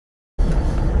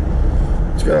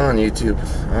What's going on, YouTube?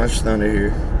 Ash Thunder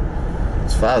here.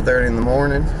 It's 5:30 in the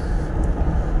morning.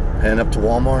 Heading up to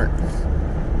Walmart.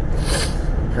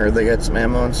 Heard they got some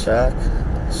ammo in stock,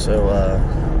 so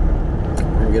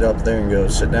we're gonna get up there and go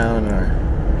sit down in our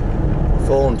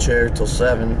folding chair till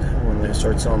 7 when they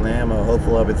start selling the ammo.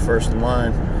 Hopefully I'll be the first in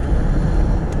line,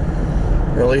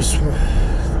 or at least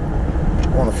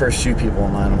one of the first few people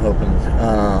in line, I'm hoping.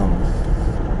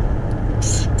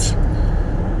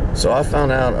 So I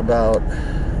found out about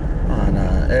on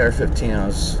AR-15. I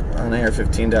was on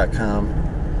AR-15.com,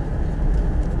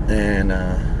 and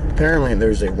apparently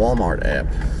there's a Walmart app.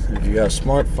 If you got a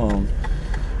smartphone,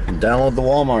 download the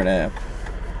Walmart app,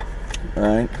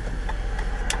 right?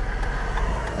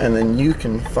 And then you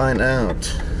can find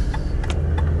out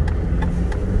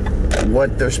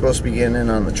what they're supposed to be getting in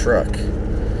on the truck.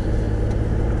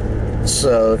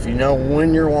 So if you know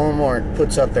when your Walmart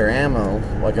puts out their ammo,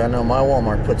 like I know my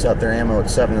Walmart puts out their ammo at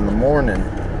 7 in the morning,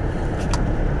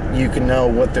 you can know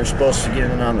what they're supposed to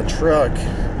get in on the truck,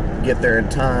 get there in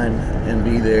time, and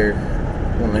be there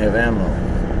when they have ammo.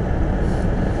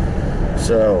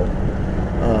 So,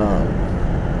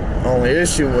 only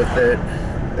issue with it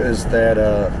is that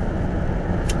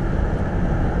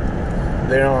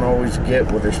they don't always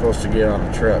get what they're supposed to get on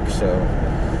the truck. So,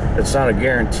 it's not a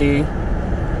guarantee,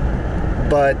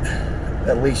 but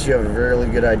at least you have a really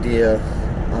good idea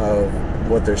of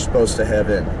what they're supposed to have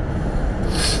in.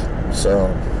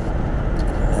 So,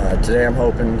 today I'm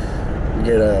hoping to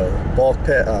get a bulk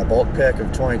pack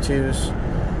of 22s, a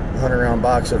 100 round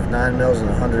box of 9mm, and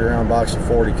a 100 round box of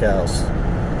 40 cals.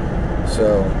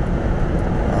 So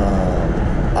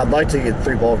I'd like to get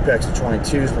 3 bulk packs of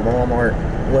 22s, but Walmart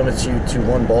limits you to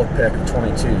 1 bulk pack of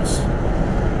 22s.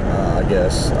 I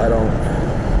guess I don't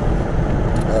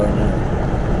know.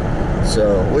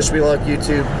 So wish me luck,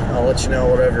 YouTube. I'll let you know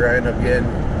whatever I end up getting.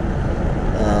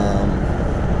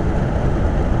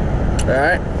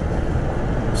 Alright,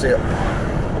 see ya.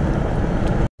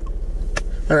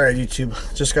 Alright, YouTube,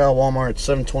 just got Walmart at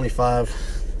 7:25.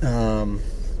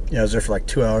 Yeah, I was there for like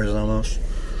 2 hours almost.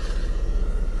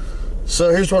 So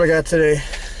here's what I got today.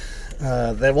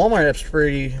 That Walmart app's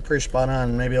pretty spot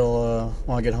on. Maybe I'll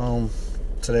when I get home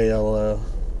today, I'll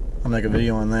make a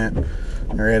video on that,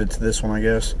 or add it to this one, I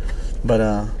guess.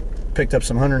 But picked up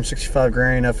some 165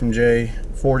 grain FMJ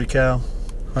 40 cal,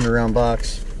 100 round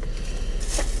box.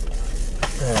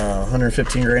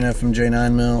 115 grain FMJ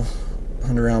 9mm,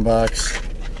 100 round box,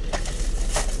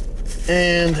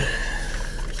 and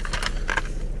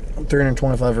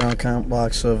 325 round count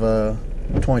box of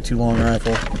 22 long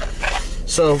rifle.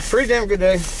 So pretty damn good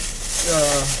day.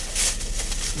 Let's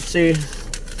see,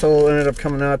 total ended up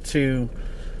coming out to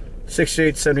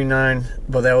 $68.79,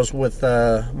 but that was with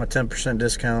my 10%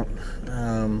 discount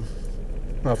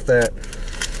off that.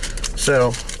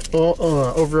 So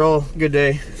overall, good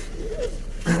day.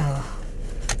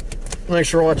 Thanks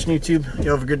for watching, YouTube. You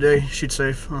have a good day. Shoot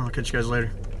safe. I'll catch you guys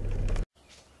later.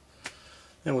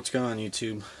 And what's going on,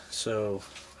 YouTube? So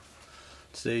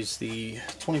today's the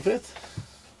 25th,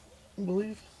 I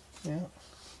believe. Yeah,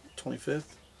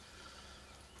 25th.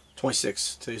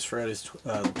 26th. Today's Friday's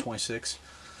the 26th.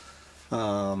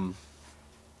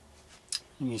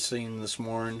 You seen this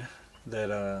morning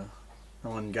that I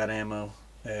went and got ammo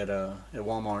at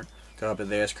Walmart. Got up at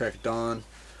the ass crack of dawn.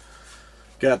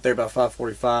 Got there about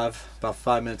 5:45. About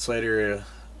 5 minutes later, an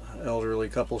elderly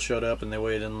couple showed up and they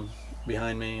waited in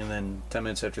behind me. And then 10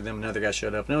 minutes after them, another guy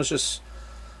showed up. And it was just,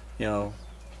 you know,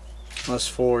 us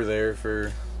 4 there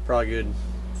for probably good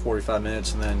 45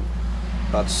 minutes. And then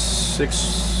about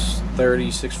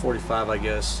 6:30, 6:45, I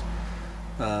guess,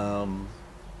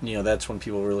 you know, that's when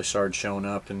people really started showing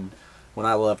up. And when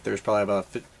I left, there was probably about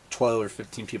 12 or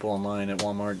 15 people online at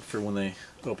Walmart for when they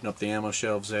opened up the ammo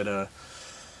shelves at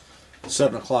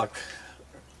 7 o'clock.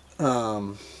 So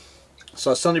I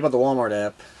was telling you about the Walmart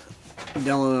app.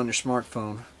 Download it on your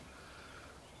smartphone.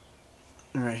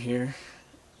 Right here.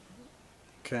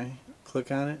 Okay,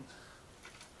 click on it.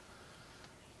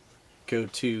 Go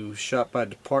to shop by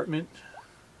department.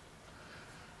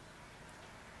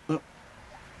 Oh,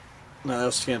 no, that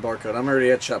was scan barcode. I'm already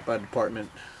at shop by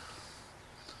department.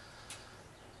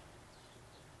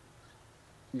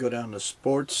 Go down to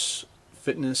sports,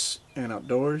 fitness, and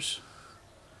outdoors.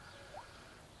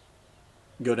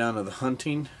 Go down to the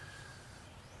hunting.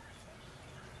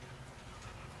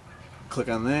 Click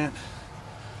on that.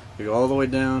 You go all the way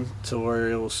down to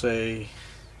where it will say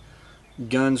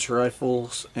guns,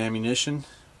 rifles, ammunition.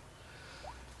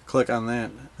 Click on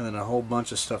that, and then a whole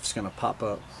bunch of stuff is going to pop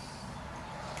up.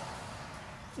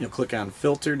 You'll click on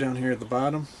filter down here at the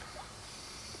bottom.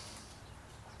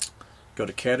 Go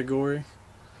to category.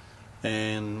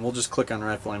 and we'll just click on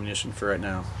rifle ammunition for right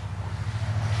now.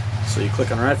 So you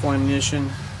click on rifle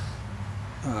ammunition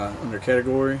under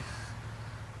category,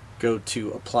 go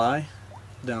to apply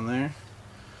down there,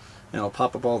 and it'll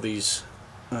pop up all these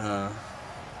pop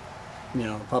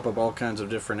up all kinds of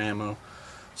different ammo.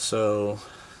 So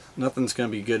nothing's gonna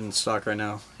be good in stock right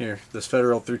now. Here, this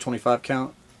Federal 325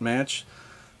 count match,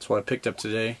 that's what I picked up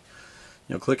today.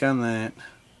 Click on that,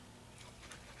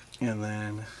 and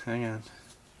then hang on,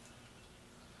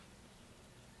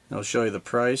 it'll show you the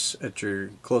price at your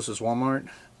closest Walmart,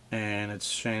 and it's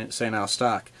saying out of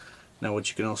stock. Now what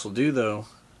you can also do though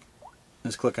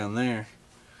is click on there,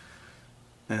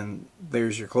 and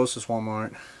there's your closest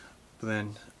Walmart, but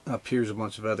then up here's a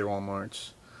bunch of other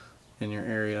Walmarts in your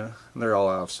area. They're all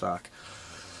out of stock.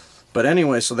 But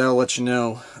anyway, so that'll let you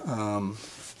know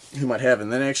who might have it.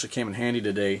 And that actually came in handy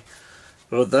today,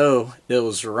 although it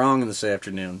was wrong this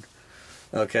afternoon.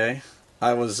 Okay,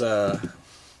 I was at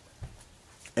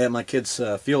my kid's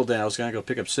field day. I was gonna go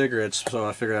pick up cigarettes, so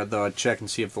I figured I'd check and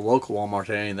see if the local Walmart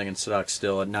had anything in stock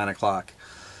still at 9 o'clock.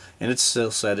 And it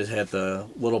still said it had the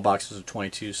little boxes of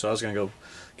 22. So I was gonna go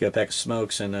get a pack of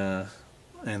smokes and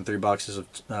 3 boxes of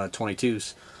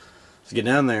 22s. So get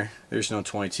down there, there's no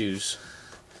 22s.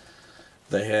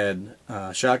 They had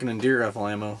shotgun and deer rifle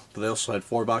ammo, but they also had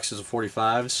 4 boxes of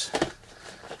 45s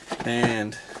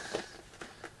and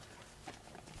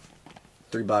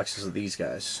 3 boxes of these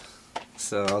guys.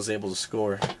 So I was able to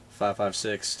score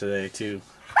 5.56 today too.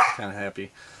 Kind of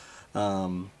happy.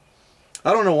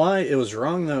 I don't know why it was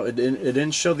wrong though. It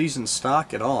didn't show these in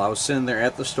stock at all. I was sitting there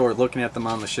at the store looking at them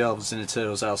on the shelves, and it said it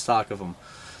was out of stock of them.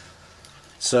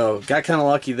 So got kind of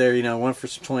lucky there, went for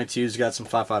some 22s, got some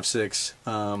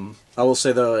 5.56. I will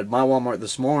say though, at my Walmart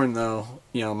this morning though,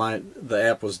 the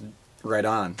app was right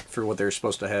on for what they were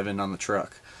supposed to have in on the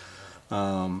truck.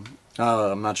 I'm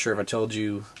not sure if I told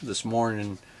you this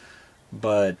morning,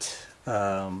 but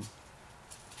the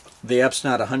app's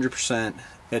not 100%.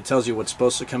 It tells you what's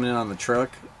supposed to come in on the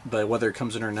truck, but whether it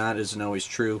comes in or not isn't always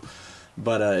true.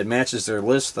 But it matches their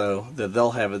list though, that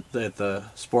they'll have it at the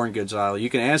sporting goods aisle. You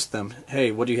can ask them,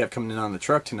 hey, what do you have coming in on the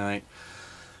truck tonight?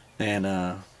 And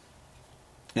and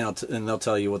they'll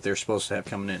tell you what they're supposed to have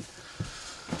coming in.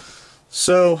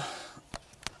 So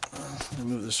let me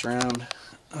move this around.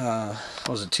 What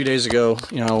was it, 2 days ago?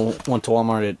 Went to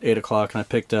Walmart at 8 o'clock and I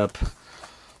picked up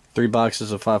 3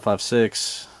 boxes of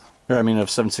 5.56. Of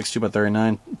 7.62 by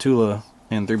 39 Tula,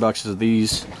 and 3 boxes of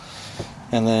these.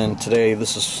 And then today,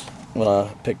 this is what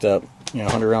I picked up.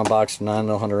 100 round box of 9,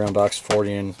 100 round box of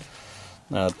 40, and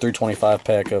 325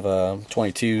 pack of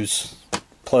 22s,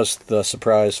 plus the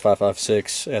surprise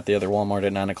 5.56 at the other Walmart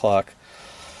at 9 o'clock.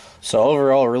 So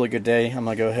overall, a really good day. I'm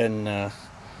gonna go ahead and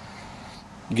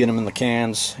get them in the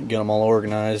cans, get them all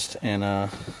organized, and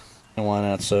why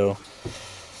not? So.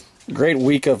 Great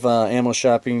week of ammo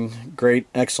shopping. Great,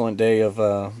 excellent day of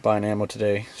buying ammo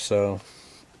today. So,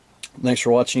 thanks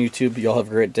for watching YouTube. Y'all have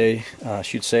a great day.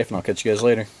 Shoot safe, and I'll catch you guys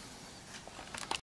later.